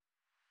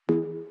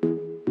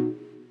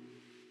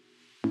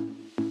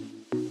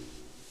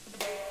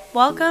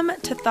Welcome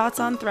to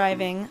Thoughts on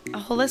Thriving, a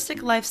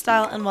holistic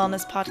lifestyle and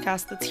wellness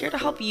podcast that's here to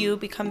help you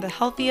become the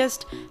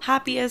healthiest,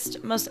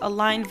 happiest, most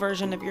aligned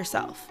version of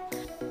yourself.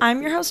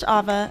 I'm your host,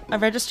 Ava, a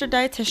registered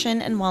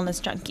dietitian and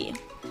wellness junkie.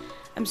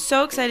 I'm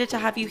so excited to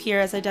have you here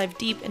as I dive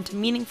deep into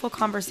meaningful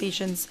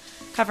conversations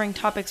covering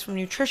topics from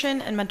nutrition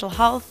and mental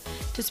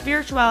health to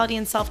spirituality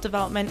and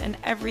self-development and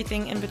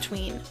everything in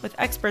between with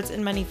experts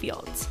in many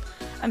fields.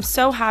 I'm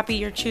so happy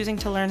you're choosing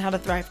to learn how to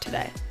thrive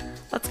today.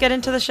 Let's get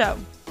into the show.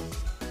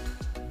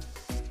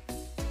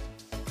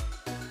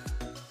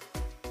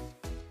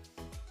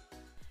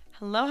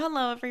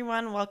 Hello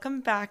everyone.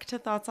 Welcome back to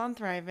Thoughts on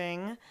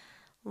Thriving.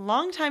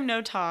 Long time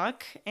no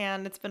talk,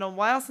 and it's been a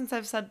while since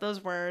I've said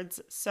those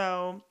words,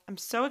 so I'm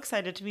so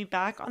excited to be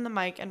back on the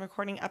mic and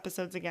recording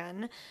episodes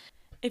again.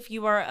 If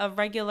you are a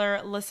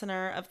regular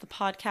listener of the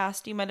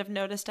podcast, you might have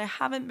noticed I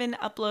haven't been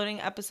uploading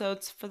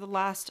episodes for the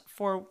last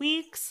 4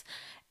 weeks,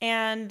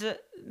 and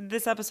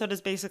this episode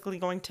is basically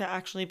going to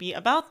actually be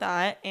about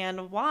that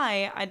and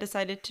why I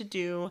decided to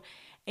do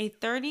a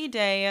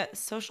 30-day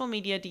social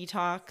media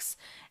detox.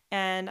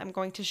 And I'm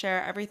going to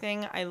share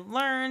everything I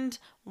learned,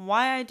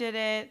 why I did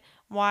it,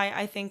 why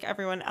I think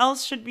everyone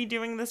else should be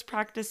doing this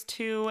practice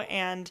too,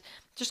 and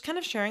just kind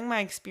of sharing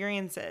my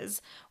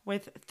experiences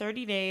with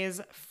 30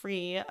 days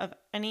free of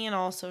any and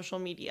all social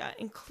media,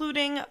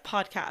 including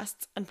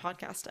podcasts and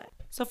podcasting.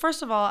 So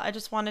first of all, I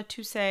just wanted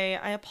to say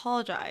I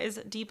apologize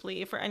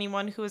deeply for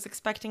anyone who was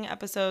expecting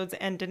episodes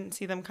and didn't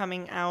see them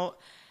coming out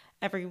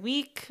every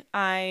week.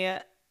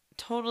 I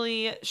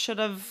totally should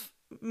have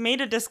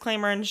made a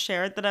disclaimer and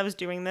shared that I was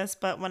doing this,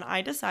 but when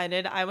I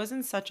decided, I was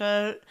in such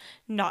a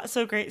not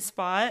so great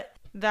spot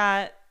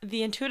that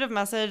the intuitive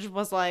message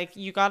was like,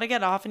 you got to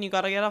get off, and you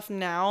got to get off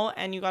now,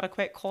 and you got to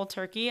quit cold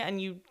turkey,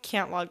 and you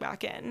can't log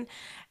back in.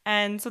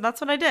 And so that's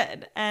what I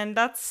did. And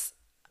that's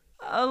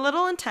a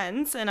little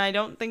intense, and I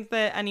don't think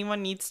that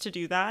anyone needs to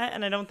do that.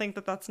 And I don't think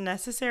that that's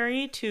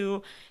necessary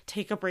to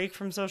take a break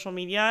from social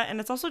media. And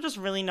it's also just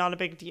really not a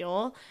big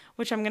deal,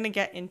 which I'm going to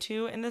get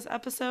into in this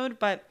episode.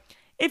 But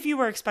if you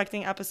were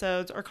expecting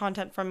episodes or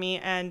content from me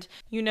and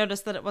you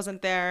noticed that it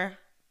wasn't there,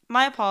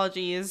 my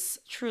apologies,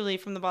 truly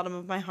from the bottom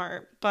of my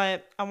heart.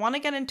 But I want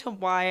to get into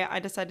why I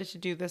decided to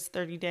do this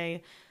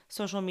 30-day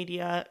social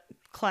media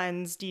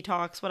cleanse,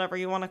 detox, whatever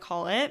you want to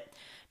call it,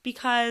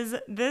 because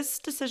this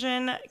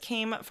decision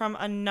came from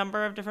a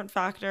number of different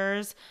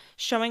factors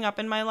showing up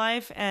in my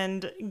life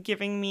and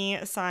giving me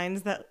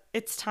signs that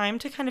it's time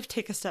to kind of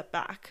take a step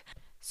back.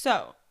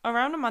 So,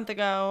 around a month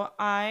ago,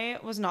 I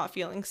was not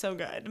feeling so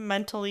good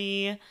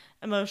mentally,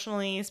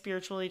 emotionally,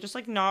 spiritually, just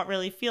like not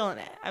really feeling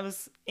it. I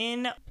was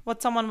in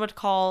what someone would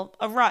call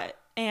a rut,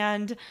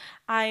 and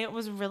I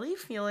was really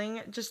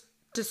feeling just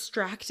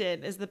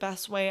distracted is the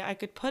best way I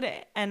could put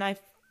it. And I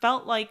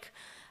felt like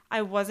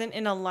I wasn't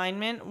in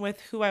alignment with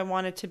who I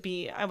wanted to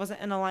be. I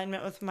wasn't in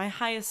alignment with my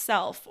highest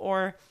self,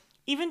 or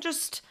even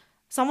just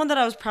someone that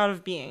I was proud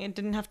of being. It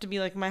didn't have to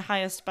be like my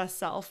highest, best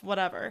self,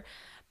 whatever.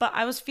 But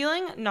I was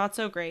feeling not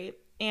so great.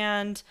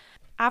 And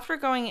after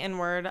going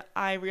inward,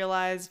 I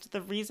realized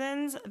the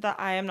reasons that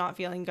I am not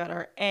feeling good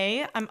are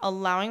A, I'm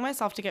allowing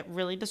myself to get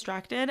really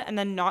distracted and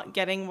then not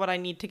getting what I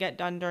need to get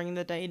done during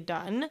the day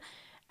done.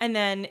 And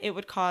then it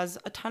would cause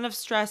a ton of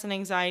stress and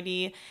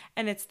anxiety.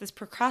 And it's this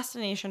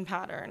procrastination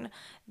pattern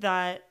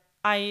that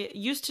I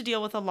used to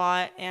deal with a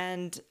lot,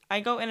 and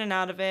I go in and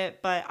out of it,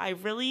 but I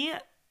really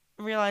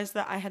realized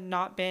that I had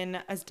not been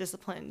as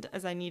disciplined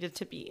as I needed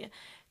to be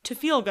to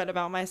feel good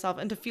about myself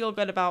and to feel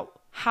good about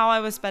how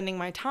I was spending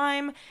my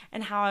time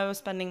and how I was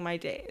spending my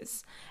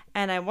days.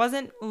 And I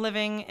wasn't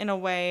living in a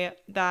way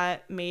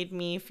that made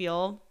me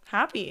feel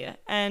happy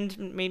and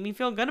made me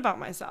feel good about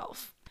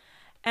myself.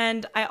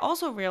 And I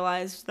also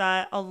realized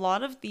that a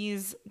lot of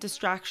these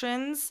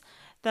distractions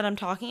that I'm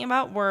talking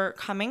about were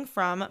coming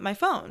from my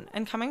phone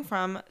and coming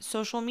from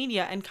social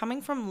media and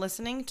coming from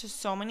listening to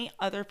so many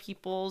other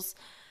people's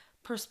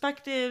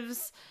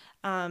perspectives,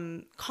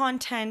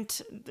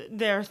 content,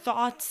 their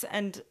thoughts,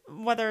 and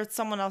whether it's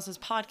someone else's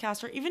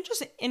podcast or even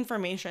just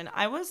information.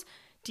 I was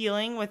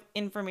dealing with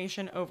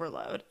information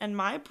overload, and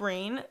my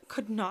brain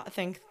could not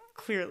think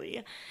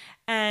clearly.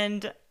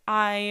 And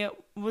I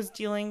was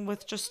dealing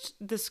with just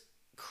this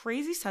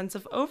crazy sense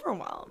of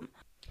overwhelm.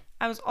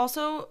 I was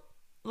also,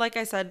 like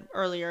I said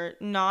earlier,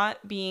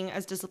 not being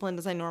as disciplined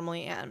as I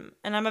normally am.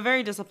 And I'm a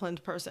very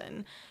disciplined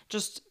person.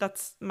 Just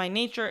that's my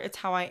nature. It's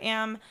how I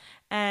am.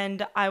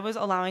 And I was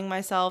allowing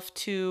myself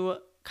to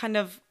kind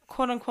of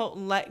quote unquote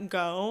let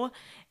go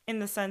in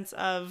the sense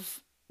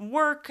of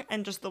work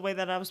and just the way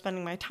that I was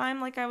spending my time,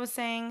 like I was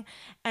saying.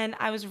 And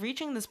I was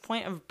reaching this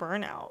point of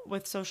burnout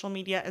with social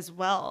media as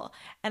well.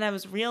 And I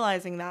was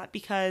realizing that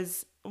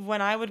because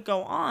when I would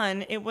go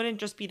on, it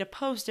wouldn't just be to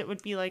post. It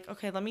would be like,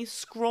 okay, let me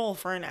scroll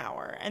for an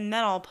hour and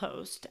then I'll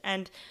post.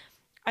 And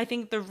I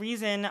think the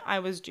reason I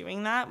was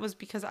doing that was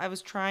because I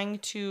was trying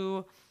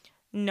to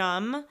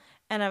numb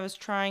and I was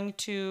trying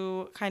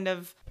to kind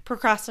of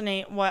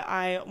procrastinate what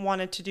I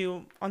wanted to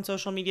do on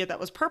social media that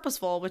was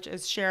purposeful, which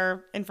is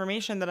share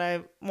information that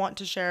I want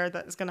to share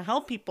that is going to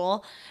help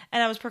people.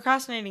 And I was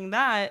procrastinating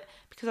that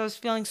because I was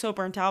feeling so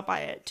burnt out by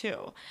it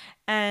too.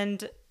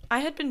 And I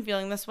had been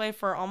feeling this way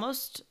for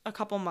almost a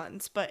couple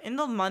months, but in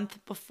the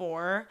month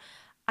before,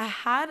 I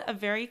had a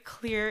very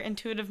clear,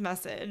 intuitive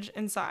message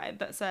inside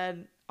that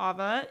said,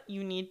 Ava,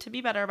 you need to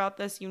be better about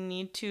this. You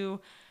need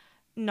to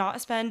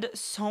not spend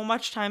so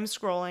much time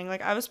scrolling.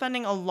 Like, I was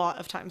spending a lot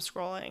of time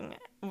scrolling,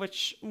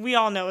 which we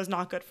all know is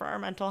not good for our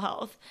mental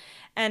health.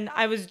 And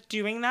I was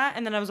doing that,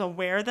 and then I was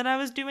aware that I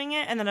was doing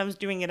it, and then I was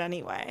doing it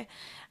anyway.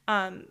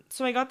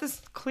 So I got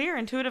this clear,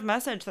 intuitive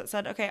message that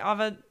said, okay,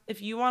 Ava,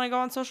 if you want to go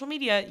on social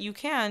media, you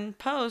can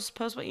post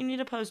what you need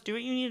to post, do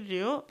what you need to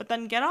do, but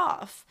then get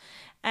off.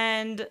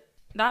 And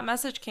that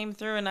message came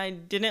through, and I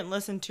didn't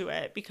listen to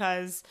it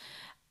because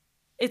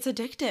it's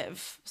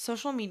addictive.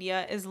 Social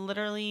media is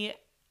literally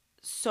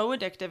so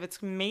addictive.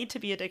 It's made to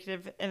be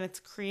addictive, and it's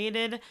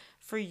created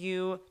for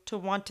you to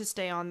want to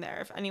stay on there.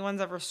 If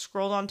anyone's ever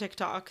scrolled on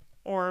TikTok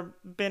or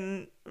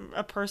been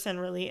a person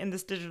really in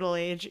this digital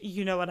age,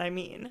 you know what I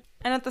mean.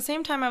 And at the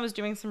same time, I was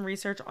doing some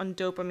research on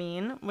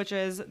dopamine, which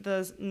is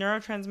the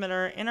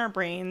neurotransmitter in our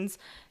brains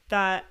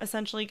that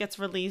essentially gets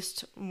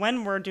released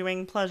when we're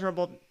doing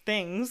pleasurable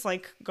things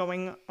like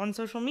going on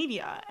social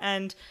media.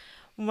 And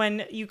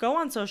when you go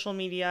on social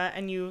media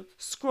and you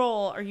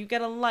scroll or you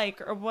get a like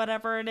or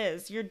whatever it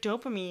is, your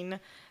dopamine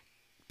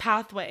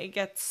pathway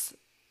gets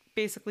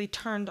basically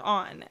turned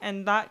on,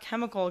 and that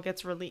chemical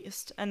gets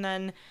released. And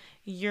then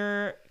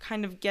you're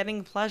kind of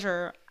getting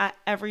pleasure at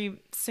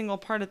every single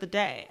part of the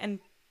day. And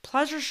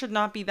pleasure should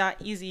not be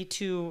that easy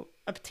to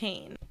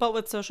obtain. But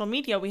with social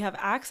media, we have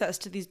access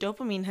to these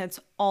dopamine hits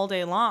all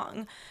day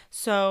long.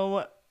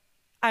 So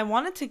I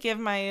wanted to give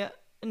my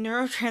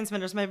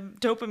neurotransmitters, my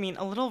dopamine,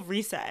 a little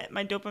reset,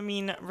 my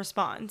dopamine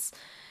response.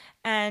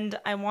 And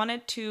I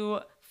wanted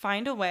to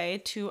find a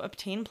way to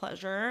obtain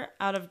pleasure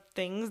out of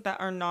things that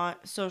are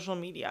not social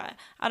media,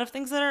 out of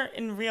things that are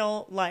in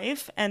real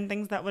life and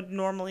things that would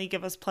normally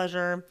give us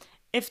pleasure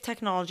if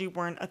technology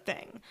weren't a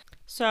thing.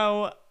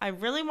 So I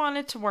really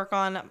wanted to work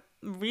on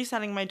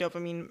resetting my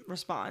dopamine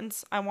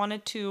response. I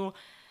wanted to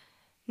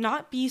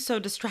not be so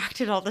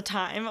distracted all the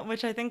time,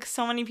 which I think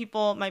so many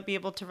people might be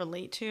able to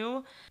relate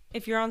to.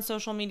 If you're on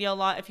social media a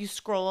lot, if you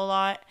scroll a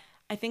lot,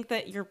 I think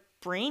that your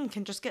brain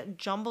can just get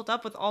jumbled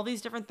up with all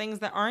these different things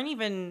that aren't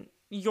even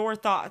your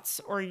thoughts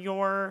or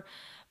your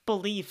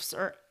beliefs,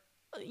 or,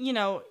 you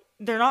know,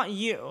 they're not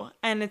you.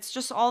 And it's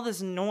just all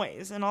this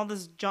noise and all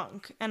this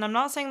junk. And I'm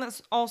not saying that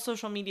all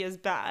social media is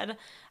bad.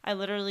 I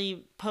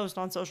literally post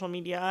on social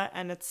media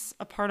and it's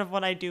a part of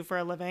what I do for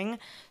a living.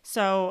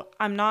 So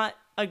I'm not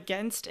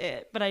against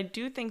it, but I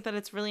do think that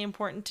it's really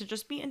important to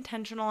just be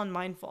intentional and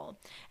mindful.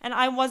 And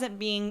I wasn't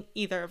being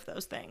either of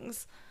those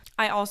things.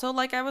 I also,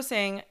 like I was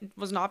saying,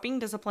 was not being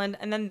disciplined.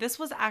 And then this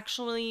was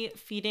actually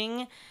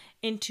feeding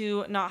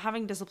into not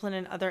having discipline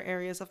in other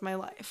areas of my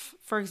life.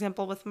 For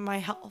example, with my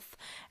health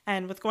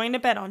and with going to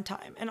bed on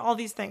time and all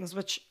these things,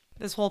 which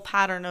this whole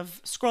pattern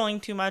of scrolling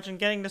too much and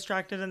getting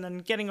distracted and then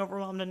getting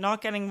overwhelmed and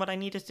not getting what I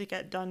needed to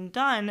get done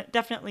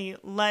definitely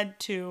led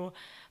to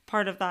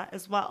part of that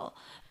as well.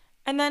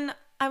 And then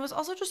I was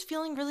also just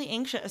feeling really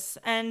anxious.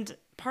 And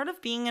part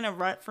of being in a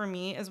rut for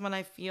me is when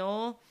I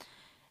feel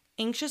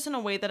anxious in a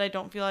way that I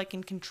don't feel I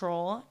can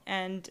control.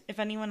 And if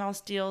anyone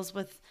else deals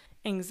with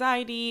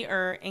anxiety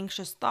or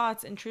anxious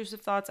thoughts,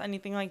 intrusive thoughts,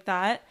 anything like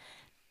that,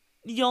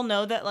 you'll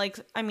know that, like,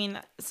 I mean,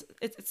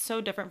 it's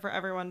so different for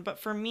everyone. But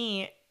for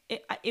me,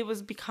 it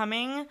was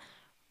becoming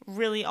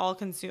really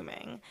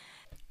all-consuming.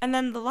 And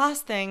then the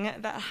last thing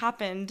that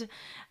happened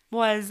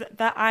was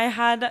that I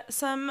had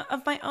some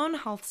of my own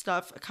health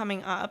stuff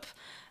coming up.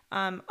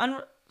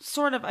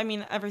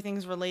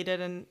 Everything's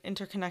related and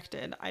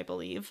interconnected, I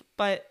believe,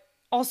 but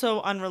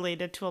also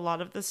unrelated to a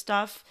lot of this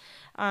stuff.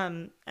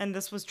 And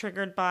this was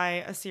triggered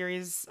by a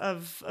series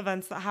of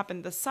events that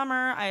happened this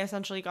summer. I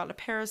essentially got a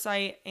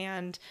parasite,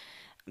 and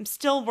I'm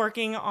still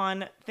working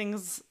on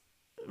things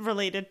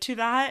related to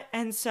that.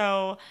 And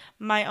so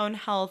my own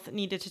health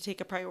needed to take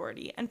a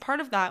priority. And part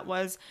of that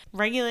was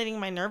regulating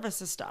my nervous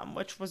system,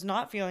 which was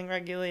not feeling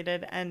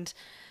regulated. And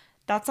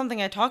that's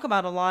something I talk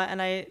about a lot,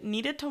 and I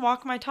needed to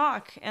walk my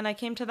talk. And I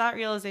came to that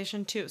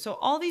realization too. So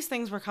all these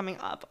things were coming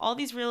up, all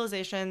these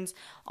realizations,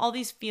 all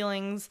these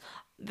feelings,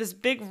 this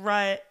big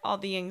rut, all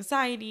the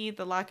anxiety,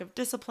 the lack of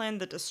discipline,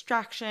 the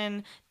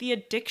distraction, the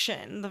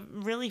addiction, the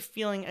really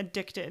feeling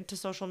addicted to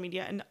social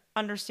media and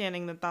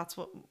understanding that that's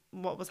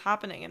what was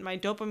happening. And my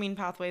dopamine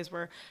pathways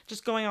were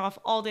just going off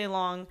all day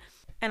long.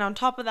 And on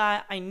top of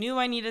that, I knew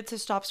I needed to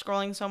stop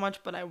scrolling so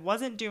much, but I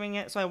wasn't doing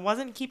it. So I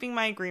wasn't keeping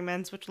my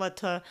agreements, which led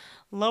to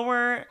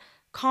lower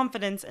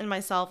confidence in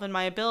myself and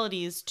my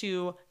abilities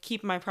to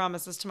keep my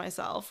promises to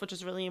myself, which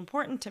is really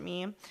important to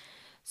me.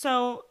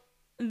 So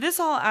this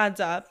all adds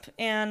up,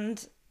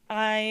 and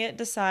I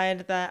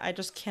decide that I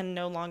just can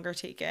no longer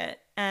take it.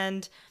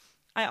 And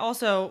I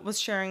also was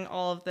sharing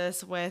all of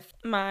this with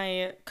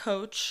my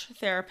coach,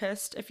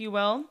 therapist, if you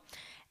will.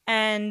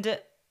 And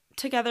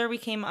together we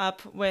came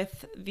up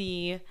with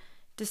the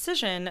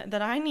decision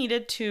that I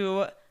needed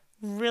to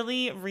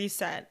really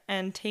reset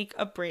and take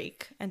a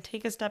break and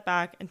take a step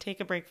back and take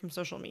a break from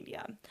social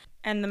media.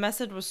 And the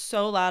message was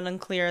so loud and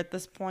clear at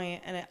this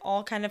point, and it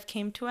all kind of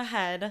came to a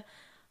head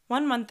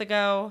 1 month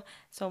ago.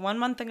 So 1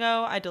 month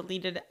ago, I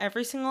deleted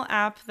every single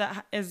app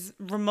that is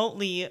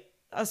remotely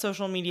a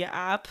social media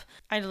app.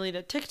 I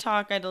deleted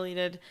TikTok, I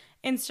deleted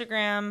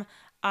Instagram,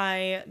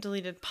 I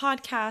deleted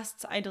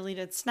podcasts, I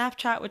deleted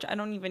Snapchat, which I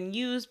don't even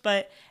use,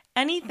 but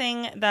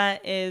anything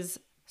that is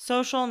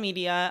social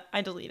media,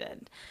 I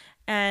deleted.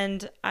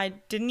 And I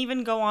didn't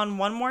even go on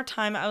one more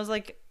time. I was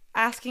like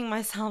asking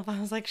myself, I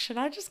was like, should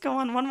I just go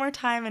on one more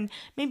time and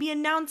maybe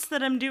announce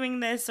that I'm doing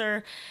this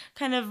or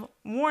kind of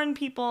warn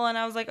people? And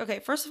I was like, okay,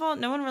 first of all,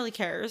 no one really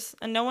cares.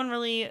 And no one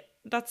really,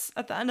 that's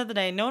at the end of the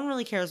day, no one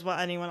really cares what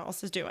anyone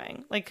else is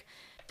doing. Like,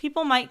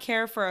 people might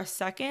care for a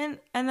second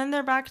and then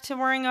they're back to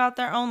worrying about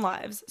their own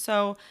lives.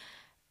 So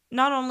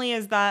not only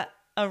is that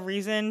a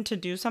reason to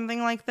do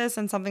something like this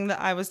and something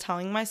that I was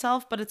telling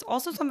myself, but it's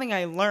also something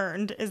I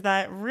learned is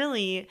that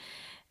really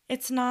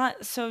it's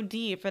not so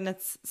deep, and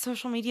it's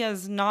social media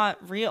is not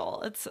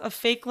real. It's a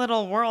fake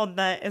little world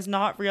that is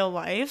not real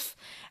life.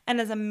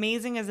 And as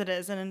amazing as it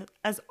is, and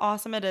as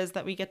awesome it is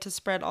that we get to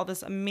spread all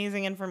this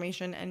amazing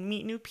information and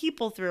meet new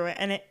people through it,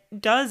 and it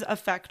does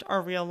affect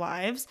our real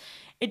lives,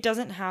 it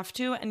doesn't have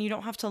to, and you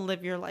don't have to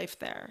live your life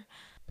there.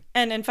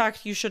 And in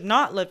fact, you should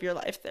not live your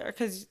life there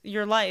because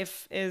your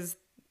life is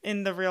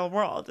in the real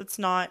world. It's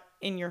not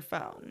in your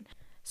phone.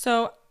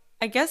 So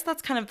I guess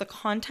that's kind of the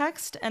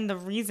context and the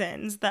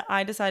reasons that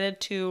I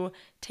decided to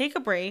take a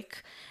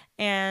break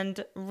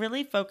and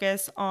really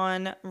focus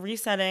on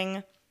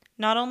resetting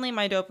not only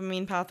my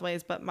dopamine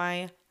pathways, but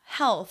my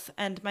health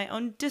and my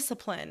own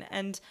discipline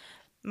and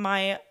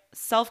my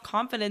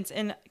self-confidence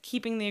in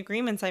keeping the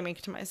agreements I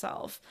make to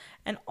myself,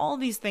 and all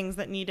these things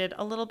that needed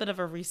a little bit of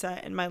a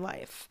reset in my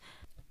life.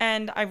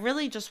 And I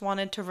really just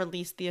wanted to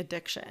release the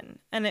addiction.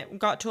 And it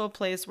got to a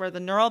place where the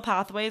neural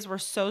pathways were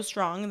so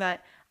strong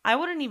that I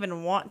wouldn't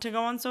even want to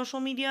go on social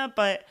media,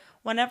 but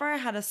whenever I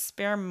had a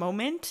spare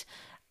moment,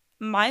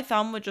 my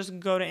thumb would just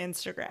go to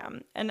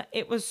Instagram. And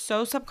it was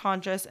so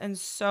subconscious and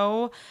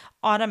so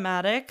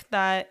automatic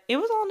that it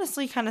was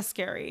honestly kind of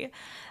scary.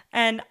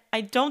 And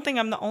I don't think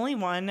I'm the only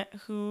one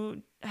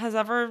who has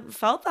ever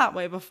felt that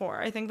way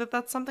before. I think that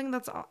that's something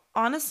that's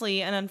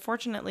honestly and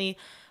unfortunately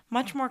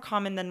much more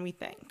common than we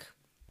think.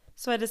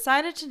 So I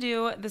decided to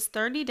do this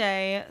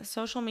 30-day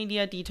social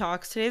media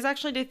detox. Today's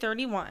actually day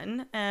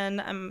 31,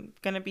 and I'm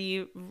going to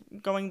be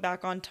going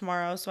back on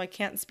tomorrow, so I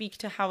can't speak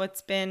to how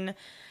it's been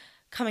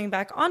coming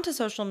back onto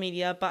social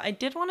media, but I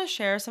did want to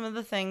share some of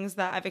the things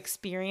that I've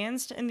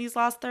experienced in these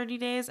last 30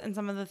 days and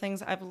some of the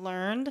things I've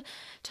learned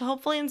to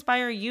hopefully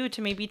inspire you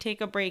to maybe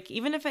take a break,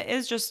 even if it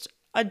is just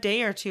a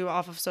day or two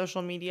off of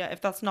social media,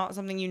 if that's not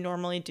something you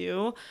normally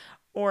do,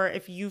 or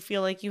if you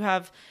feel like you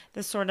have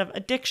this sort of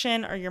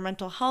addiction or your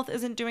mental health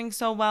isn't doing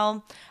so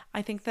well.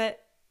 I think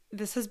that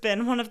this has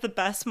been one of the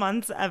best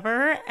months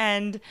ever,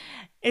 and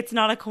it's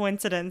not a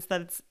coincidence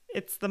that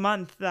it's the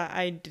month that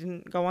I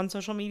didn't go on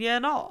social media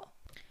at all.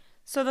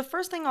 So the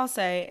first thing I'll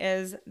say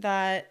is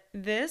that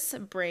this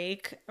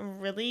break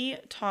really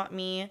taught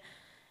me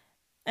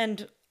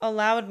and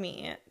allowed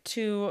me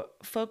to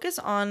focus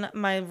on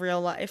my real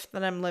life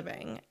that I'm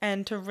living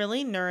and to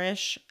really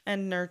nourish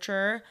and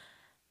nurture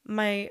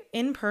my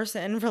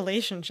in-person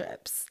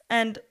relationships.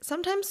 And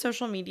sometimes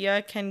social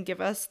media can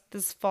give us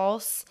this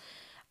false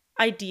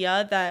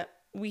idea that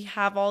we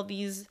have all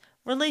these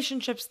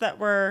relationships that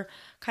we're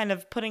kind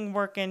of putting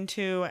work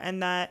into,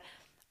 and that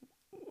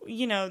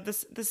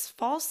this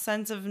false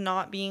sense of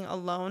not being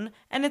alone.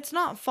 And it's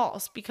not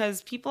false,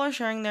 because people are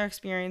sharing their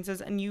experiences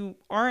and you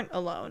aren't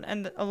alone,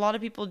 and a lot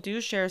of people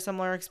do share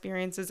similar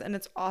experiences, and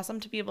it's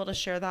awesome to be able to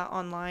share that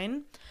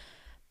online.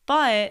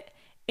 But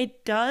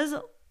it does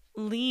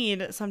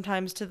lead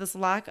sometimes to this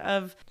lack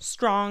of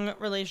strong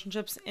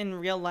relationships in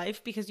real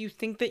life, because you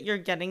think that you're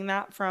getting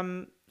that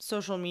from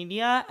social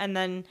media and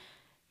then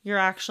you're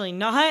actually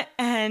not.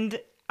 And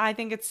I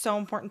think it's so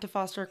important to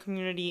foster a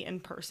community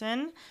in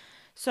person.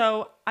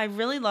 So I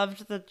really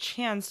loved the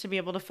chance to be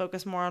able to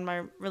focus more on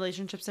my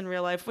relationships in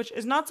real life, which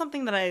is not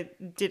something that I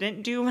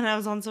didn't do when I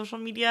was on social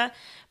media,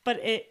 but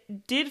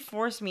it did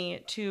force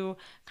me to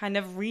kind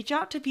of reach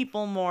out to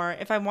people more.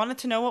 If I wanted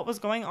to know what was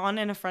going on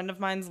in a friend of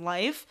mine's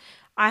life,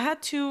 I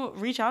had to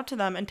reach out to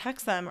them and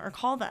text them or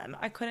call them.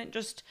 I couldn't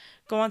just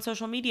go on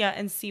social media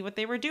and see what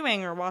they were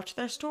doing or watch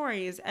their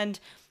stories. And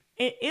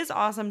it is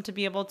awesome to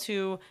be able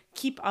to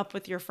keep up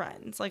with your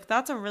friends. Like,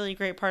 that's a really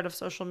great part of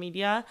social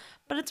media,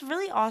 but it's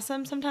really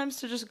awesome sometimes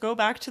to just go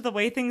back to the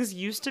way things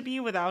used to be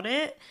without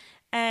it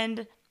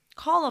and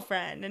call a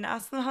friend and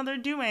ask them how they're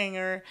doing,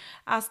 or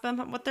ask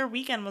them what their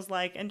weekend was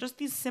like, and just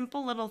these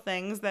simple little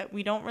things that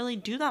we don't really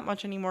do that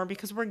much anymore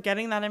because we're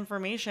getting that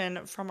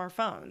information from our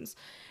phones.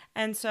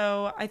 And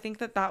so I think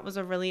that that was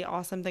a really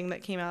awesome thing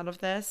that came out of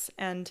this.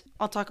 And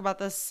I'll talk about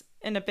this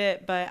in a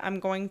bit, but I'm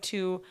going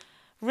to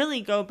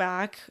really go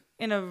back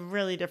in a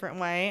really different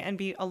way and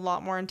be a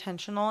lot more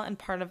intentional. And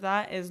part of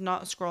that is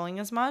not scrolling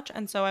as much.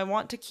 And so I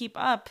want to keep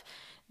up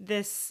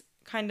this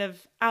kind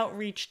of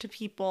outreach to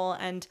people,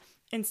 and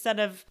instead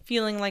of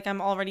feeling like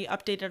I'm already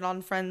updated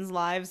on friends'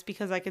 lives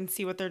because I can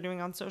see what they're doing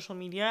on social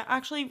media,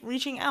 actually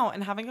reaching out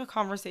and having a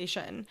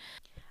conversation.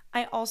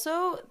 I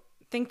also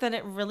think that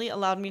it really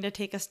allowed me to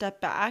take a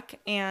step back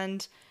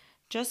and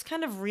just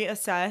kind of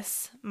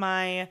reassess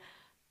my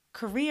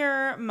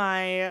career,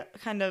 my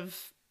kind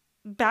of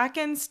back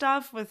end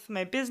stuff with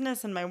my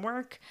business and my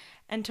work,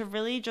 and to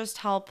really just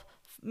help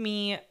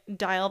me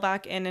dial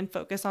back in and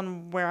focus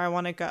on where I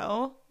want to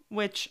go,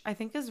 which I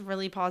think is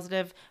really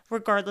positive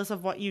regardless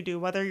of what you do,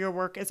 whether your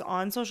work is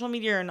on social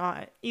media or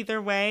not.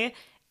 Either way,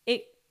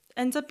 it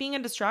ends up being a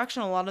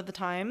distraction a lot of the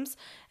times.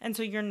 And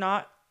so you're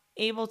not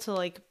able to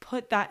like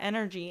put that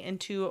energy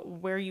into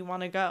where you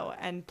want to go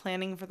and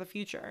planning for the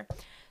future.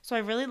 So I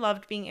really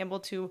loved being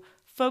able to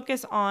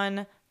focus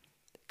on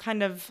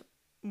kind of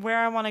where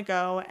I want to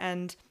go,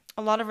 and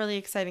a lot of really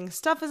exciting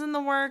stuff is in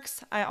the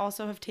works. I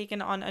also have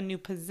taken on a new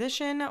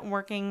position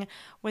working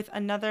with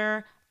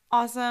another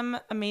awesome,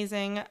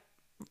 amazing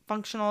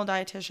functional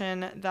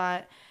dietitian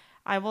that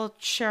I will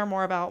share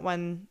more about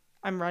when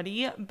I'm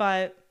ready.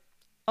 But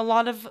a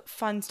lot of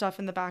fun stuff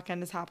in the back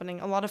end is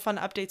happening. A lot of fun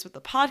updates with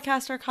the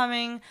podcast are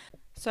coming.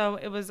 So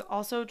it was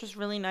also just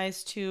really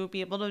nice to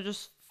be able to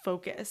just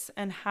focus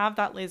and have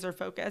that laser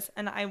focus.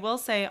 And I will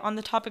say, on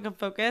the topic of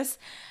focus,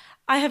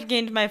 I have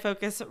gained my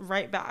focus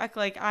right back.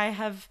 Like, I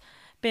have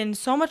been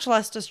so much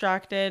less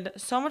distracted,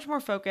 so much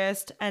more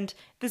focused, and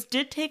this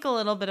did take a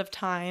little bit of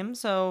time.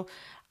 So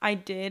I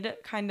did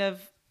kind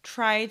of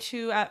try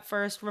to at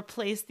first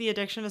replace the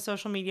addiction to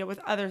social media with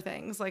other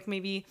things. Like,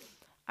 maybe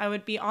I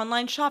would be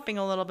online shopping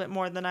a little bit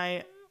more than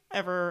I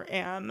ever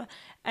am,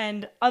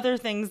 and other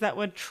things that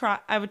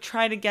I would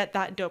try to get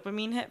that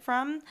dopamine hit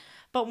from.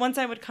 But once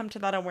I would come to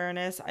that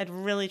awareness, I'd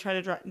really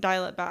try to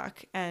dial it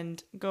back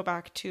and go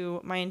back to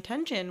my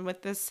intention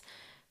with this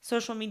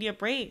social media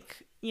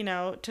break,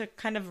 to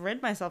kind of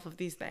rid myself of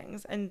these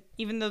things. And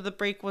even though the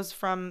break was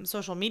from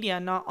social media,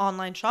 not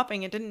online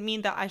shopping, it didn't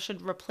mean that I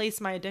should replace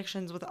my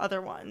addictions with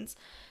other ones.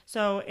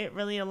 So it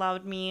really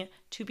allowed me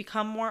to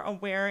become more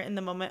aware in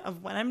the moment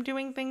of when I'm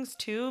doing things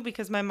too,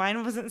 because my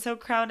mind wasn't so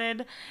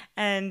crowded,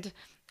 and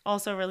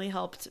also really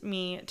helped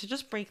me to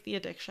just break the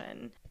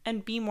addiction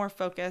and be more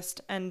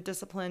focused and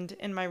disciplined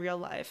in my real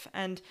life.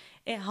 And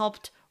it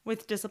helped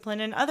with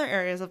discipline in other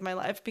areas of my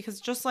life, because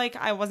just like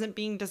I wasn't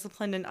being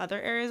disciplined in other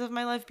areas of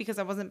my life because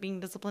I wasn't being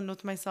disciplined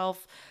with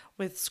myself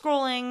with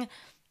scrolling,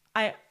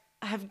 I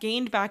have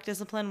gained back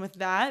discipline with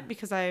that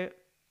because I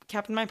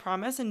kept my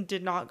promise and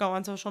did not go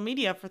on social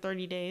media for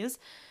 30 days.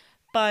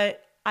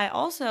 But I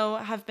also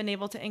have been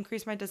able to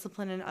increase my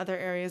discipline in other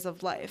areas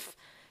of life,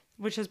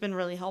 which has been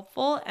really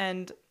helpful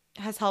and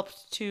has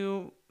helped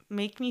to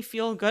make me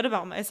feel good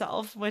about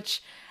myself,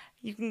 which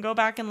you can go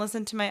back and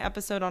listen to my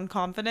episode on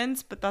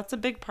confidence, but that's a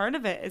big part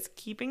of it, is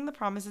keeping the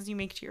promises you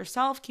make to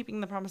yourself,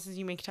 keeping the promises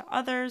you make to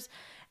others,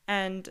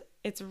 and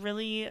it's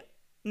really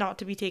not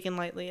to be taken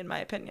lightly, in my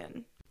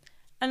opinion.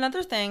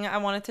 Another thing I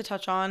wanted to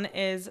touch on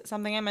is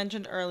something I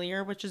mentioned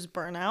earlier, which is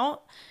burnout.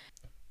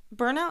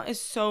 Burnout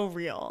is so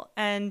real,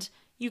 and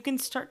you can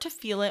start to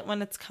feel it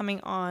when it's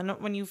coming on,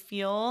 when you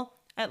feel,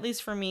 at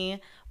least for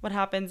me, what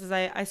happens is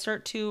I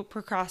start to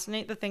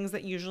procrastinate the things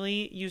that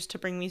usually used to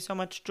bring me so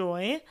much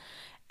joy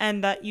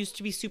and that used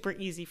to be super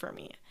easy for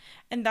me.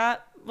 And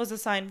that was a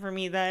sign for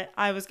me that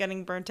I was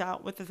getting burnt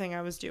out with the thing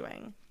I was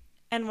doing.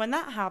 And when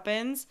that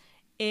happens,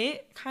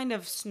 it kind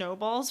of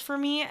snowballs for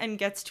me and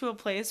gets to a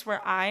place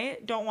where I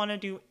don't want to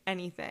do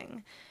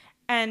anything.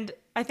 And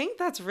I think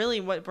that's really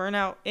what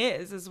burnout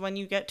is when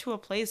you get to a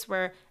place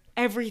where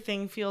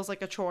everything feels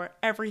like a chore,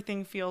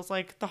 everything feels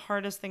like the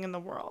hardest thing in the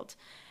world.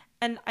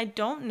 And I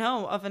don't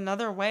know of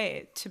another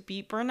way to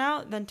beat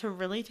burnout than to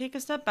really take a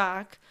step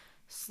back,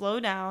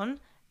 slow down,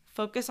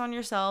 focus on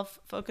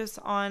yourself, focus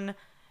on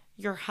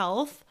your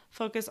health,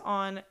 focus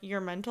on your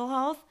mental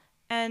health,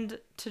 and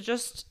to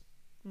just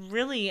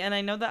really, and I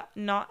know that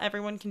not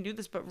everyone can do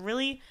this, but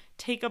really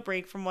take a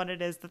break from what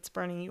it is that's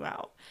burning you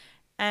out.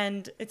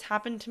 And it's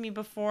happened to me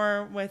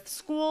before with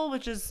school,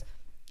 which is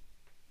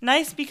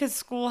nice because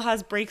school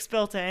has breaks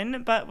built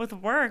in, but with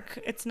work,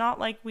 it's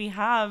not like we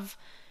have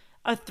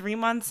a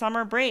 3-month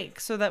summer break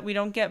so that we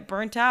don't get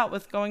burnt out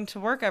with going to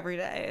work every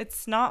day.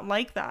 It's not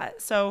like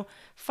that. So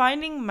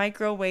finding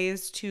micro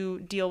ways to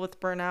deal with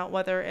burnout,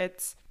 whether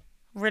it's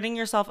ridding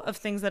yourself of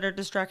things that are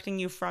distracting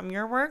you from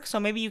your work. So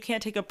maybe you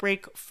can't take a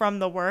break from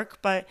the work,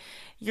 but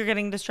you're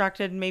getting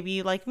distracted,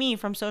 maybe like me,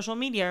 from social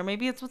media, or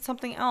maybe it's with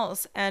something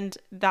else. And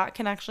that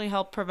can actually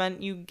help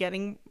prevent you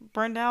getting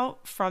burned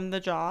out from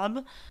the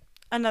job.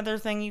 Another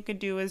thing you could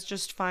do is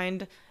just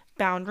find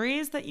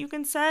boundaries that you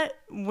can set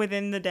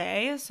within the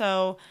day.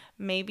 So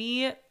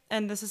maybe,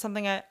 and this is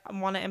something I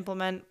want to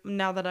implement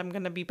now that I'm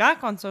going to be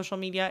back on social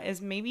media,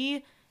 is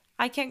maybe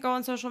I can't go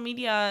on social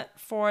media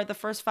for the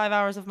first 5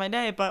 hours of my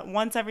day, but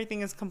once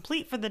everything is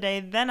complete for the day,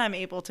 then I'm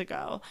able to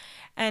go.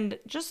 And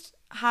just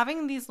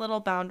having these little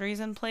boundaries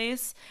in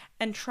place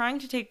and trying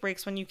to take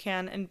breaks when you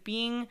can and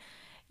being,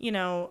 you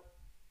know,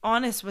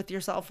 honest with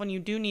yourself when you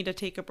do need to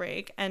take a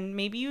break, and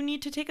maybe you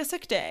need to take a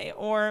sick day,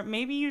 or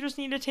maybe you just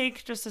need to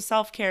take just a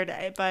self-care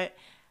day. But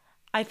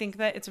I think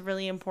that it's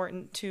really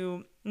important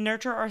to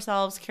nurture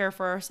ourselves, care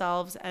for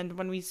ourselves, and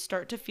when we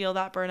start to feel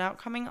that burnout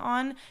coming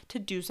on, to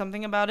do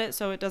something about it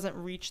so it doesn't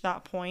reach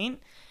that point.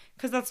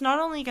 Because that's not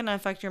only going to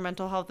affect your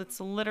mental health, it's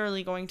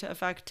literally going to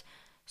affect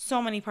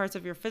so many parts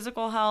of your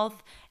physical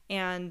health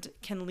and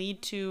can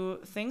lead to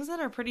things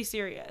that are pretty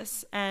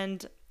serious.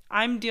 And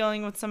I'm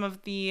dealing with some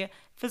of the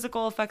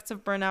physical effects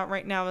of burnout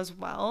right now as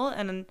well.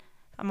 And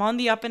I'm on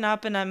the up and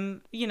up, and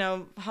I'm,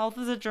 health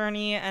is a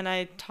journey, and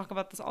I talk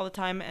about this all the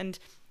time, and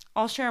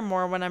I'll share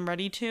more when I'm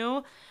ready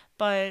to,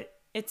 but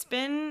it's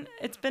been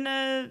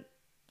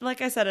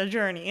like I said, a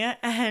journey,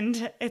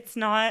 and it's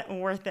not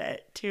worth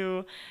it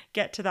to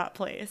get to that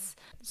place.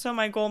 So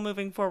my goal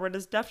moving forward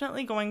is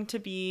definitely going to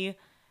be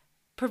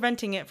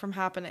preventing it from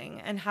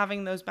happening and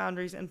having those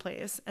boundaries in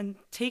place and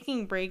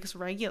taking breaks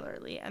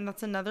regularly. And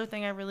that's another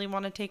thing I really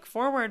want to take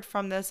forward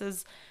from this,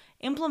 is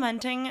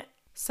implementing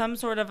some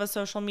sort of a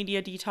social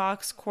media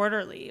detox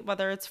quarterly,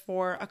 whether it's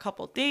for a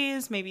couple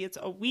days, maybe it's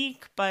a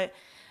week, but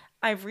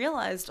I've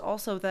realized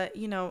also that,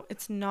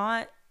 it's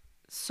not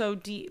so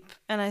deep.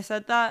 And I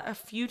said that a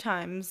few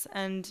times.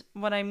 And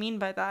what I mean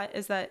by that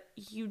is that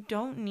you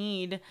don't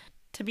need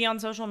to be on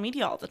social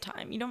media all the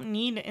time. You don't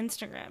need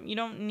Instagram. You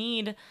don't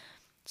need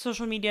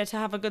social media to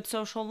have a good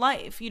social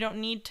life. You don't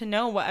need to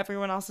know what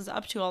everyone else is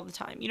up to all the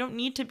time. You don't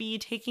need to be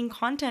taking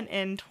content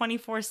in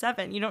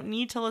 24/7. You don't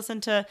need to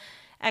listen to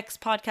X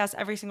podcast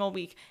every single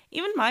week.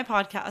 Even my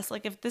podcast,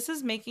 like if this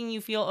is making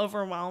you feel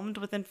overwhelmed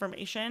with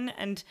information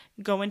and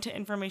go into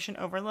information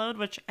overload,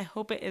 which I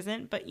hope it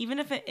isn't, but even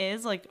if it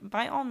is, like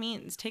by all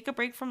means, take a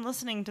break from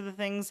listening to the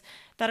things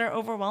that are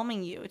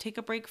overwhelming you. Take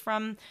a break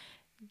from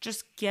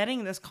just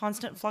getting this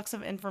constant flux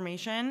of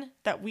information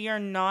that we are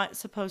not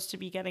supposed to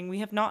be getting. We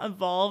have not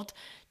evolved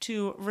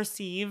to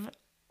receive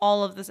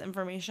all of this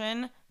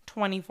information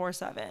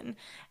 24/7.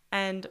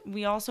 And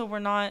we also were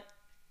not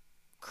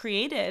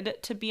created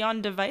to be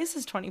on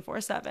devices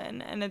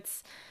 24/7. And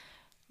it's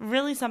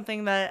really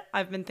something that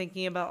I've been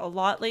thinking about a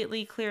lot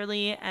lately,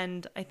 clearly.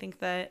 And I think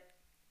that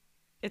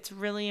it's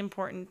really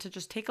important to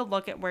just take a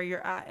look at where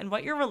you're at and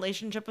what your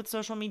relationship with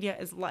social media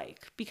is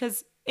like,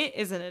 because it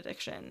is an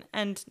addiction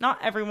and not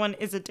everyone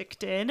is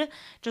addicted,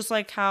 just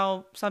like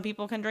how some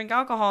people can drink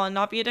alcohol and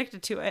not be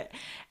addicted to it.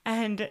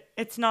 And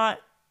it's not,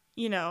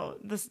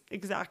 this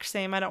exact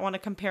same. I don't want to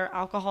compare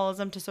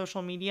alcoholism to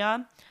social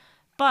media,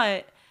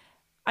 but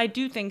I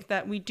do think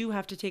that we do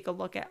have to take a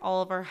look at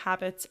all of our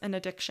habits and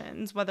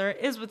addictions, whether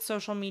it is with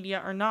social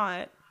media or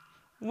not,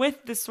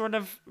 with this sort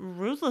of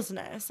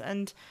ruthlessness.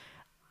 And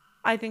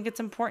I think it's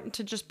important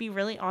to just be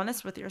really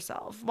honest with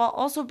yourself while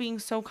also being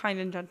so kind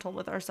and gentle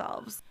with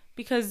ourselves.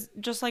 Because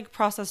just like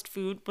processed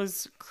food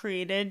was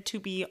created to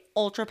be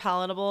ultra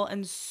palatable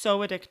and so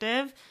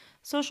addictive,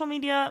 social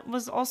media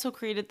was also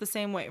created the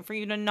same way, for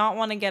you to not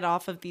want to get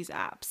off of these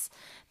apps.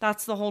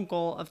 That's the whole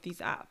goal of these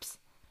apps.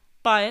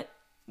 But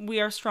we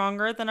are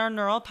stronger than our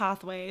neural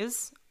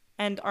pathways,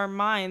 and our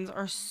minds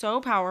are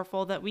so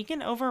powerful that we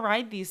can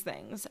override these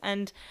things.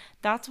 And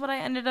that's what I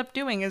ended up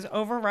doing, is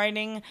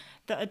overriding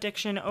the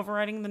addiction,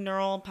 overriding the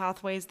neural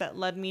pathways that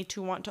led me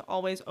to want to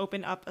always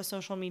open up a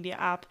social media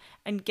app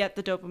and get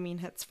the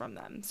dopamine hits from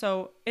them.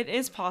 So it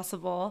is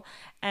possible,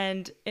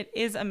 and it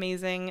is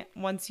amazing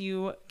once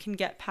you can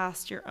get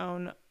past your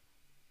own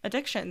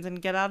addictions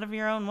and get out of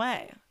your own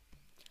way.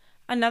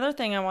 Another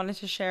thing I wanted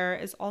to share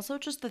is also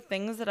just the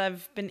things that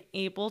I've been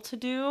able to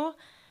do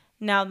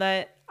now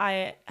that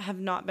I have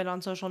not been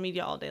on social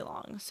media all day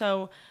long.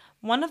 So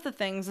one of the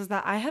things is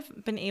that I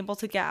have been able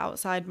to get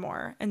outside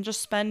more and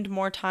just spend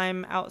more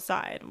time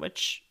outside,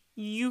 which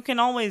you can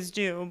always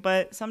do,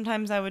 but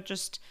sometimes I would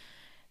just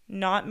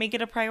not make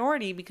it a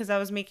priority because I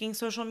was making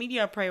social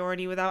media a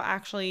priority without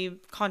actually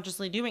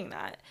consciously doing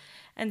that.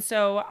 And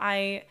so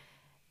I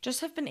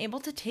just have been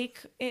able to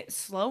take it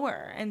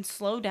slower and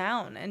slow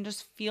down and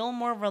just feel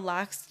more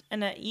relaxed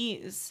and at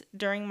ease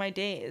during my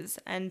days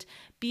and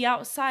be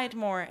outside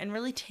more and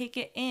really take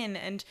it in.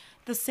 And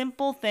the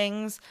simple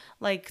things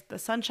like the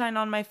sunshine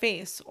on my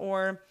face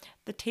or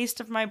the taste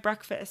of my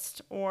breakfast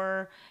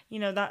or,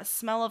 that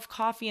smell of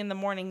coffee in the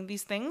morning,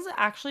 these things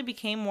actually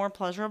became more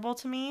pleasurable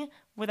to me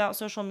without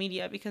social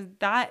media, because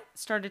that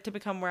started to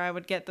become where I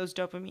would get those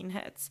dopamine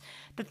hits,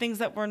 the things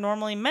that we're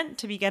normally meant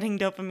to be getting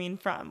dopamine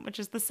from, which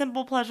is the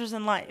simple pleasures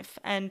in life.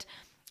 And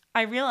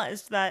I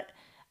realized that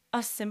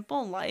a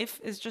simple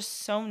life is just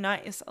so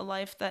nice, a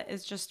life that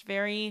is just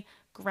very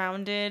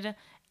grounded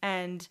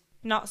and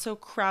not so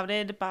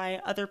crowded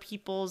by other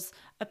people's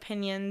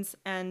opinions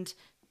and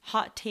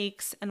hot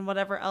takes and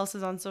whatever else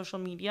is on social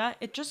media.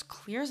 It just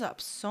clears up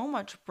so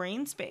much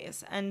brain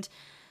space. And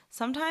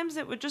sometimes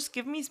it would just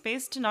give me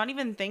space to not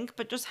even think,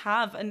 but just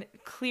have a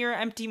clear,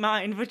 empty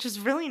mind, which is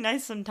really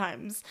nice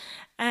sometimes.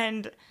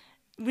 And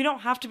we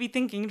don't have to be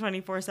thinking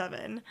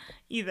 24/7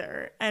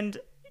 either. And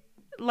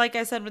like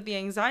I said with the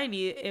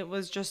anxiety, it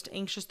was just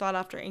anxious thought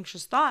after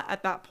anxious thought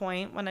at that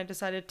point when I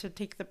decided to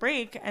take the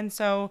break. And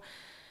so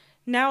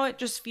now it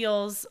just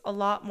feels a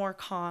lot more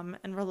calm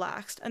and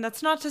relaxed. And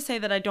that's not to say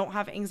that I don't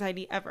have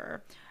anxiety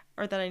ever,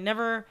 or that I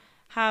never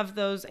have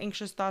those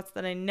anxious thoughts,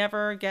 that I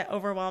never get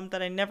overwhelmed,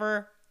 that I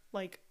never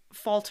like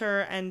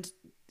falter and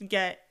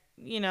get,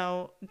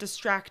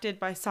 distracted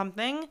by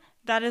something.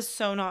 That is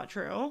so not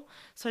true.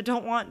 So I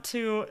don't want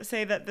to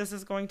say that this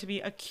is going to be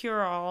a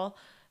cure-all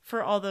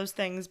for all those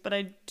things, but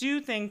I do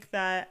think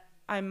that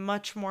I'm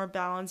much more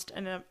balanced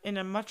and in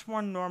a much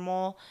more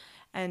normal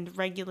and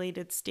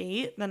regulated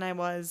state than I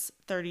was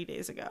 30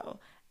 days ago.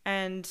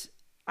 And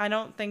I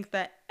don't think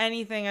that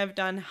anything I've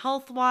done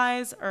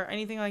health-wise or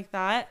anything like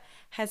that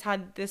has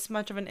had this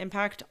much of an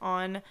impact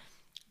on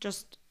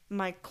just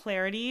my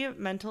clarity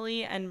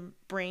mentally and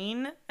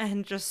brain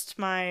and just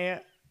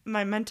my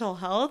mental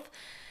health.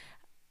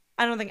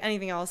 I don't think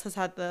anything else has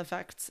had the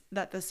effects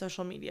that the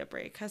social media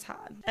break has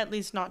had, at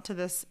least not to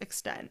this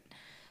extent.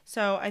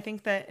 So I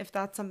think that if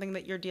that's something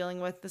that you're dealing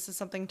with, this is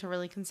something to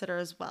really consider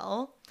as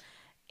well.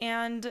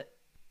 And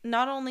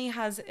not only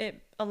has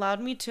it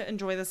allowed me to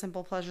enjoy the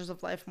simple pleasures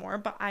of life more,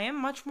 but I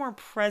am much more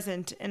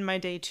present in my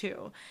day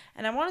too.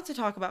 And I wanted to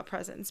talk about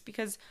presence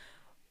because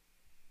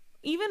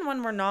even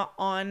when we're not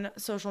on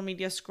social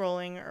media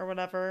scrolling or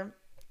whatever,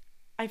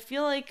 I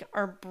feel like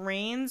our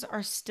brains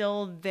are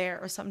still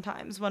there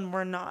sometimes when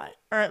we're not,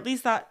 or at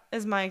least that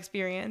is my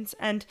experience.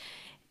 And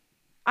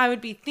I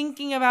would be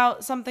thinking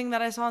about something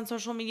that I saw on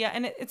social media,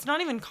 and it's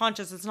not even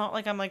conscious. It's not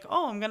like I'm like,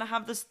 oh, I'm going to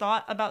have this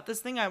thought about this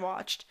thing I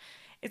watched.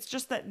 It's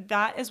just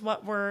that is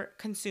what we're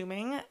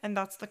consuming, and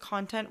that's the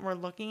content we're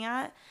looking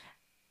at.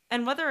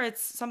 And whether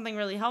it's something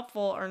really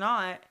helpful or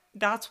not,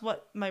 that's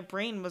what my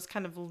brain was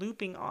kind of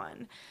looping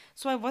on.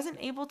 So I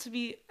wasn't able to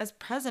be as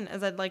present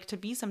as I'd like to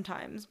be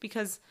sometimes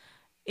because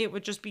it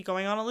would just be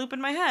going on a loop in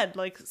my head,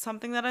 like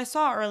something that I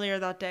saw earlier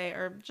that day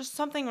or just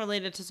something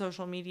related to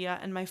social media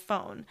and my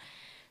phone.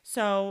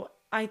 So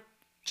I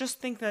just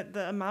think that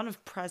the amount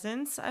of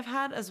presence I've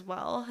had as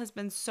well has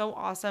been so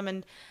awesome.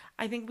 And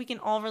I think we can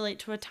all relate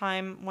to a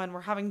time when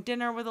we're having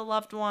dinner with a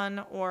loved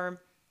one,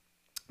 or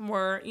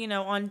we're,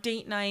 on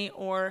date night,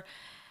 or,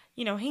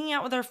 hanging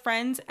out with our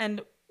friends,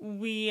 and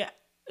we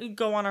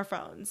go on our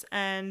phones.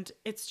 And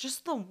it's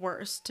just the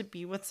worst to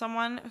be with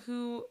someone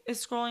who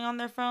is scrolling on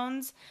their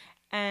phones.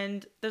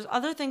 And there's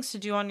other things to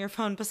do on your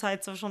phone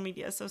besides social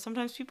media. So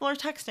sometimes people are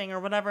texting or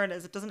whatever it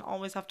is. It doesn't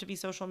always have to be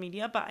social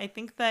media, but I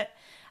think that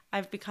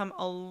I've become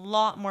a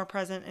lot more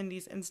present in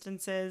these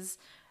instances.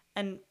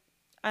 And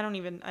I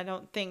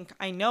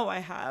know I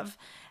have.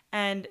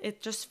 And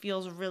it just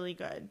feels really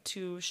good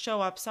to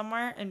show up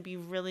somewhere and be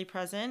really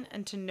present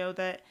and to know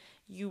that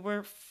you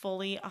were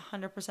fully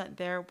 100%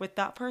 there with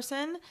that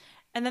person.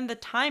 And then the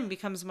time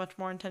becomes much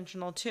more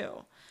intentional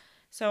too.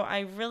 So I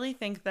really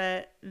think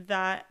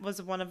that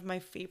was one of my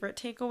favorite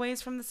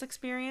takeaways from this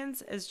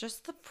experience, is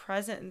just the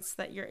presence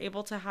that you're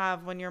able to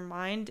have when your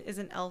mind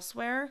isn't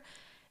elsewhere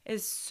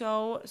is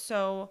so,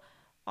 so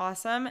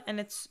awesome. And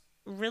it's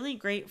really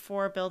great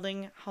for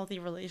building healthy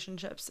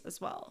relationships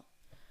as well.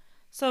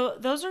 So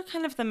those are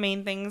kind of the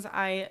main things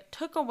I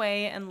took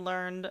away and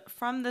learned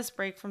from this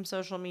break from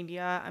social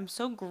media. I'm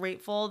so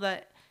grateful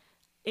that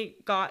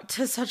it got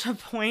to such a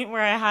point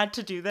where I had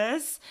to do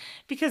this,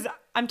 because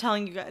I'm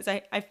telling you guys,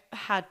 I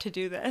had to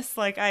do this.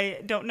 Like,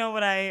 I don't know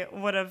what I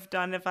would have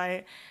done if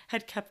I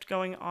had kept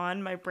going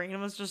on. My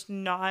brain was just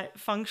not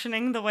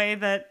functioning the way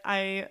that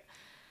I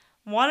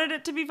wanted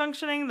it to be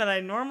functioning, that I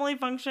normally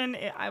function.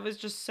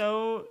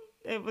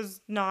 It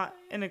was not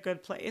in a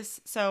good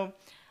place. So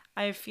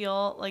I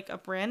feel like a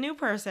brand new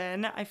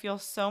person. I feel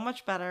so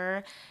much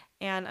better.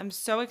 And I'm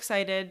so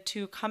excited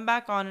to come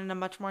back on in a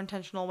much more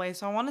intentional way.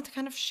 So I wanted to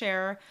kind of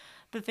share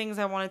the things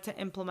I wanted to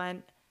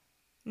implement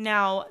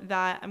now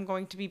that I'm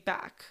going to be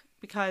back,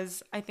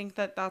 because I think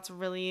that that's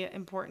really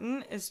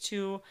important, is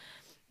to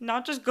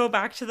not just go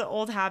back to the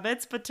old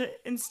habits, but to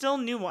instill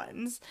new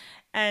ones.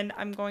 And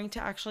I'm going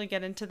to actually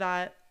get into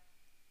that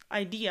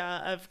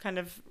idea of kind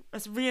of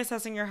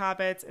reassessing your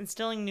habits,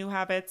 instilling new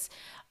habits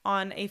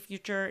on a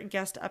future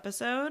guest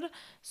episode.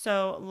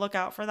 So look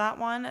out for that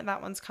one.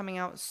 That one's coming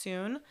out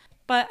soon.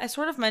 But I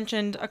sort of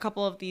mentioned a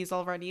couple of these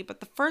already, but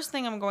the first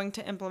thing I'm going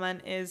to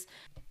implement is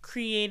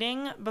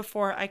creating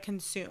before I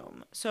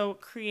consume. So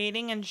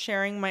creating and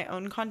sharing my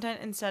own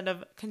content instead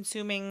of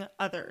consuming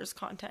others'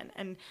 content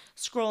and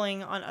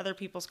scrolling on other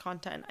people's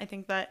content. I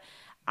think that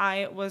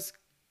I was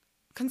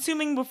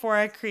consuming before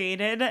I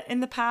created in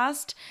the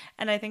past,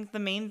 and I think the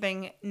main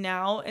thing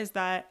now is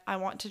that I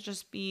want to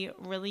just be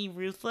really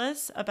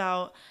ruthless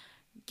about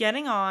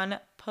getting on,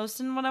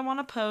 posting what I want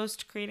to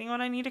post, creating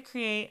what I need to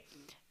create,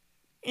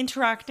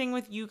 interacting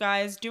with you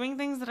guys, doing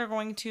things that are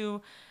going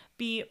to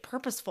be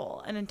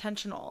purposeful and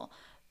intentional,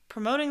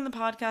 promoting the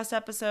podcast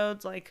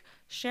episodes, like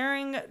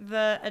sharing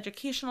the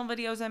educational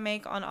videos I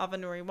make on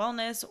Avanuri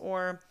Wellness,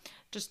 or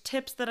just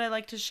tips that I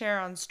like to share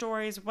on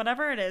stories,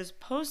 whatever it is,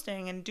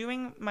 posting and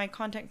doing my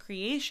content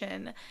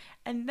creation.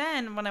 And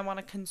then when I want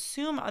to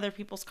consume other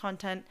people's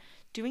content,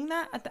 doing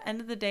that at the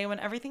end of the day when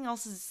everything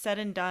else is said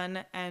and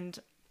done and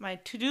my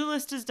to-do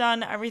list is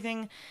done,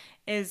 everything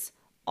is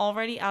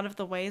already out of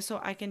the way, so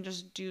I can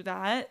just do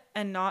that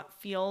and not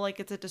feel like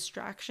it's a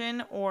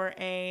distraction or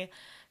a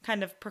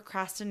kind of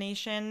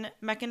procrastination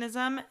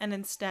mechanism, and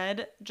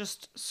instead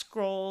just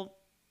scroll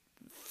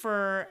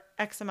for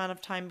X amount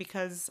of time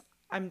because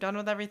I'm done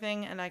with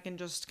everything and I can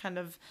just kind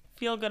of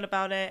feel good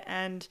about it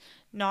and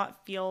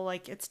not feel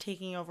like it's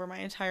taking over my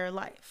entire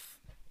life.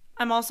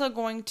 I'm also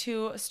going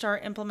to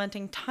start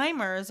implementing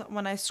timers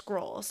when I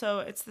scroll. So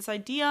it's this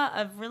idea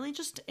of really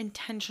just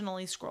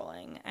intentionally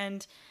scrolling.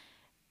 And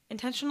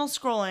intentional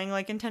scrolling,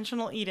 like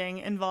intentional eating,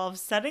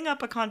 involves setting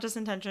up a conscious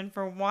intention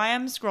for why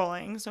I'm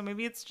scrolling. So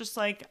maybe it's just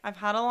like, I've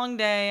had a long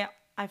day,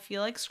 I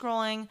feel like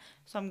scrolling,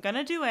 so I'm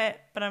gonna do it,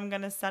 but I'm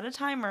gonna set a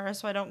timer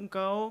so I don't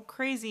go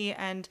crazy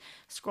and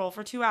scroll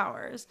for 2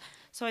 hours.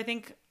 So I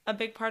think a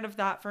big part of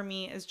that for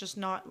me is just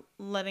not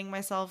letting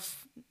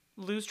myself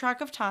lose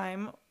track of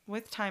time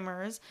with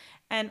timers,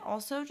 and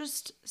also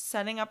just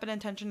setting up an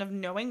intention of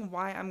knowing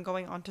why I'm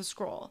going on to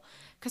scroll.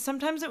 Because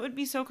sometimes it would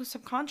be so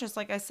subconscious,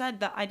 like I said,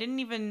 that I didn't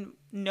even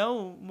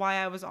know why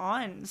I was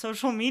on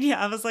social media.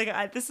 I was like,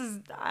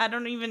 I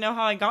don't even know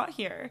how I got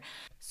here.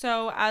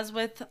 So as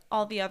with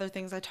all the other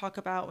things I talk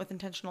about with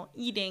intentional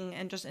eating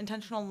and just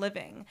intentional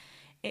living,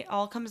 it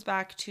all comes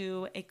back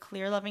to a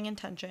clear, loving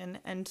intention,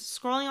 and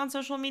scrolling on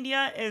social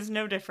media is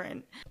no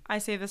different. I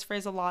say this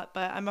phrase a lot,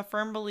 but I'm a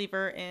firm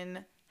believer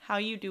in how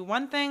you do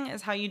one thing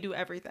is how you do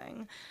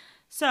everything.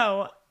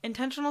 So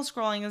intentional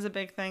scrolling is a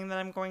big thing that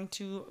I'm going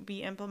to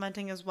be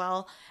implementing as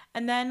well.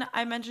 And then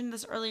I mentioned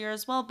this earlier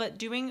as well, but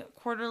doing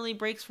quarterly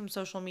breaks from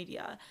social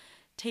media.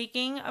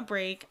 Taking a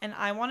break, and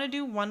I want to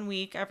do 1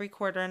 week every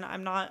quarter, and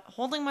I'm not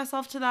holding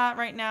myself to that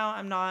right now.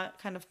 I'm not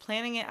kind of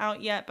planning it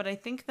out yet, but I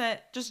think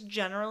that just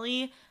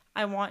generally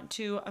I want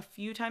to, a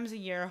few times a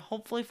year,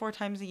 hopefully 4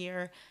 times a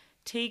year,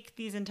 take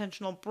these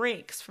intentional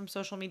breaks from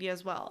social media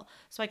as well.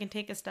 So I can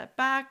take a step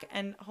back,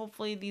 and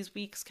hopefully these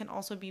weeks can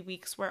also be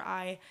weeks where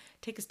I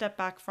take a step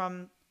back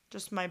from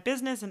just my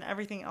business and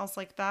everything else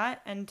like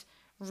that, and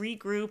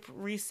regroup,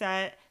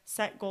 reset,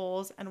 set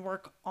goals, and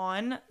work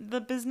on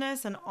the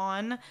business and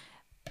on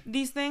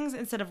these things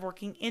instead of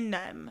working in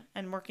them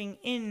and working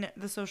in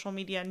the social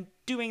media and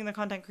doing the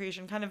content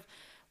creation, kind of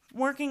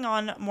working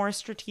on more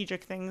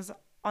strategic things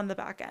on the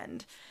back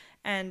end.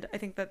 And I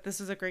think that this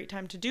is a great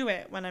time to do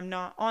it when I'm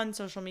not on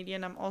social media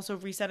and I'm also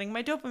resetting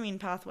my dopamine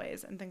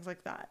pathways and things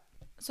like that.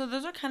 So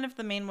those are kind of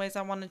the main ways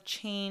I want to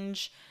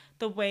change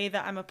the way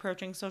that I'm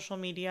approaching social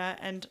media,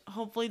 and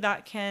hopefully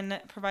that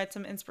can provide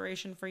some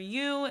inspiration for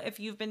you if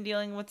you've been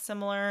dealing with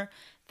similar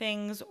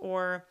things,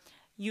 or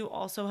you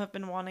also have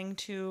been wanting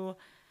to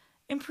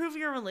improve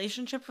your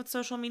relationship with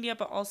social media,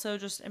 but also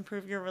just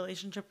improve your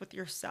relationship with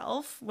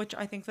yourself, which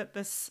I think that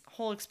this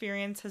whole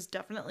experience has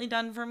definitely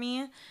done for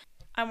me.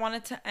 I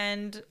wanted to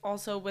end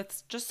also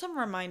with just some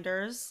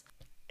reminders.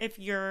 If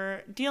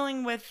you're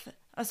dealing with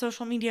a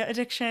social media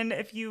addiction,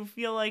 if you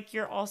feel like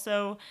you're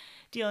also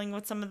dealing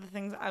with some of the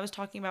things I was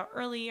talking about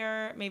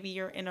earlier, maybe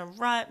you're in a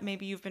rut,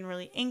 maybe you've been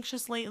really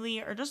anxious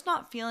lately or just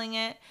not feeling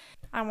it,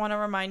 I want to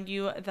remind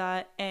you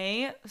that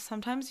A,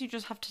 sometimes you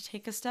just have to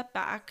take a step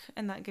back,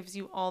 and that gives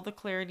you all the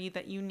clarity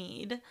that you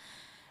need.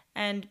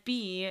 And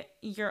B,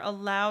 you're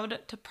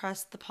allowed to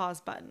press the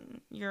pause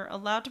button. You're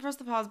allowed to press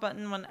the pause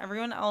button when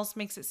everyone else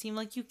makes it seem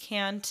like you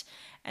can't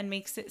and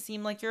makes it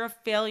seem like you're a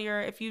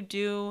failure if you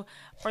do,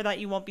 or that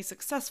you won't be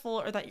successful,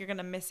 or that you're going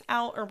to miss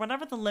out, or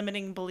whatever the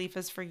limiting belief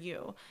is for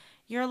you.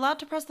 You're allowed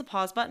to press the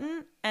pause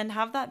button and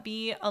have that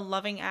be a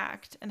loving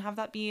act, and have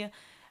that be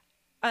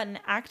an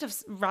act of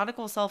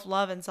radical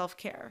self-love and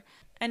self-care.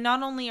 And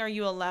not only are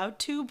you allowed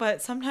to,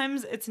 but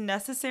sometimes it's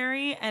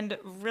necessary and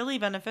really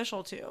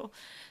beneficial to.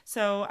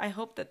 So I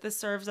hope that this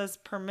serves as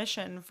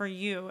permission for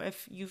you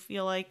if you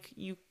feel like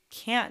you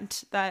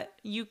can't, that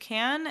you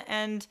can,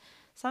 and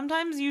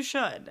sometimes you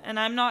should. And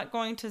I'm not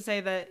going to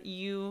say that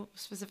you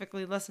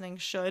specifically listening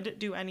should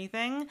do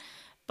anything,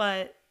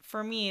 but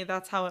for me,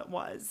 that's how it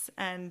was.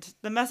 And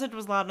the message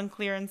was loud and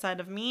clear inside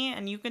of me,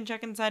 and you can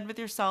check inside with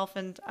yourself.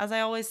 And as I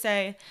always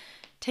say,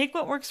 take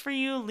what works for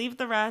you, leave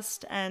the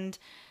rest, and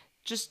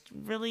just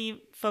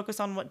really focus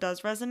on what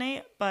does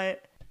resonate,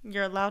 but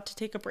you're allowed to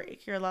take a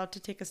break. You're allowed to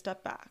take a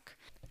step back.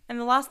 And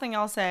the last thing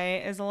I'll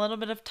say is a little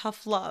bit of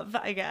tough love,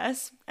 I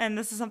guess. And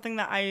this is something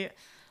that I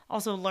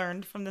also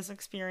learned from this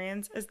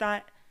experience, is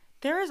that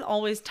there is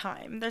always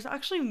time. There's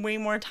actually way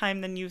more time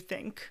than you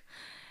think.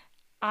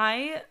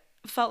 I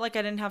felt like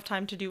I didn't have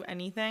time to do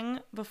anything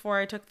before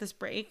I took this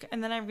break,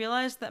 and then I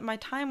realized that my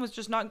time was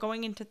just not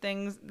going into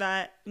things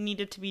that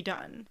needed to be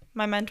done.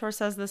 My mentor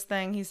says this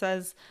thing. He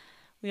says,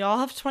 we all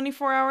have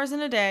 24 hours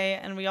in a day,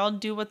 and we all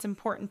do what's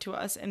important to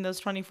us in those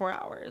 24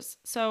 hours.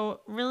 So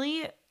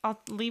really,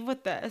 I'll leave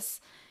with this.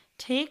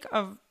 Take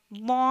a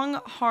long,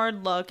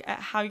 hard look at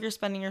how you're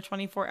spending your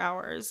 24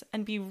 hours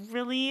and be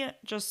really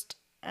just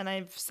and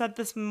I've said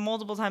this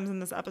multiple times in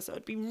this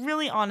episode, be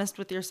really honest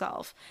with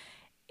yourself.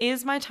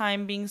 Is my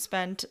time being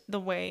spent the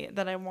way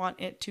that I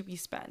want it to be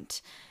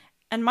spent?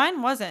 And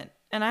mine wasn't.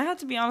 And I had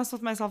to be honest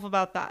with myself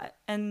about that.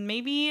 And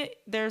maybe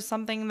there's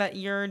something that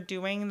you're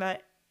doing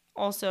that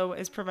also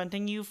is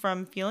preventing you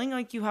from feeling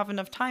like you have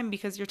enough time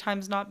because your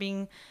time's not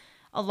being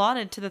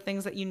allotted to the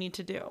things that you need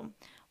to do,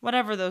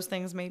 whatever those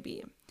things may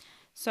be.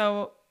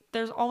 So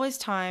there's always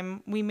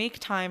time. We make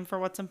time for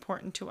what's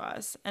important to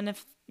us. And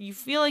if you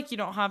feel like you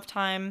don't have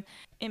time,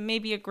 it may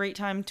be a great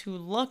time to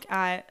look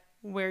at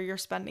where you're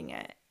spending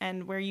it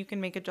and where you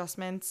can make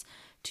adjustments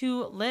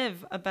to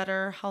live a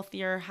better,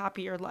 healthier,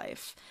 happier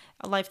life,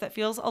 a life that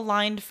feels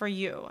aligned for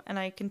you. And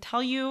I can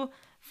tell you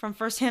from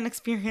firsthand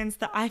experience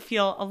that I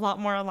feel a lot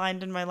more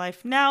aligned in my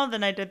life now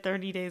than I did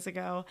 30 days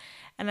ago.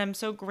 And I'm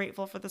so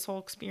grateful for this whole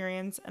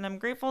experience. And I'm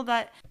grateful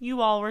that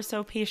you all were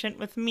so patient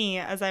with me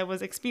as I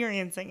was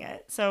experiencing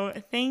it. So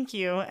thank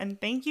you. And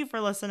thank you for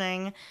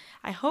listening.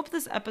 I hope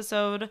this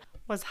episode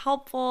was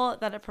helpful,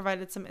 that it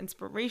provided some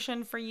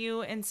inspiration for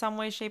you in some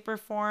way, shape, or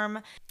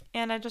form.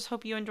 And I just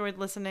hope you enjoyed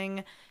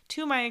listening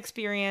to my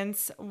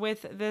experience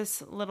with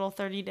this little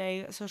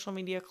 30-day social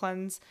media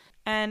cleanse.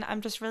 And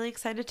I'm just really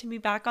excited to be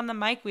back on the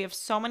mic. We have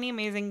so many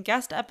amazing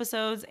guest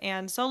episodes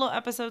and solo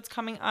episodes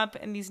coming up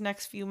in these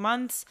next few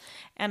months.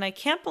 And I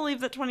can't believe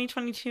that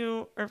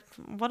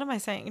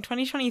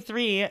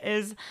 2023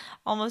 is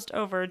almost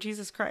over.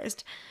 Jesus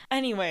Christ.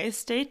 Anyway,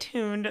 stay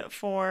tuned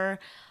for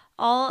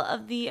all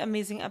of the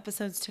amazing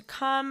episodes to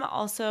come.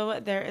 Also,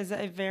 there is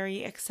a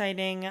very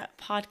exciting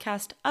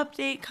podcast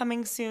update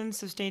coming soon,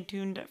 so stay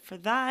tuned for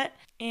that.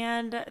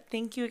 And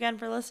thank you again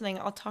for listening.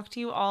 I'll talk to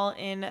you all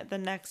in the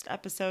next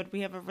episode.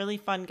 We have a really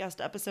fun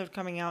guest episode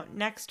coming out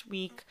next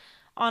week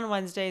on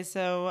Wednesday,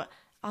 so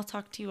I'll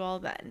talk to you all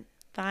then.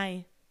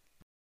 Bye.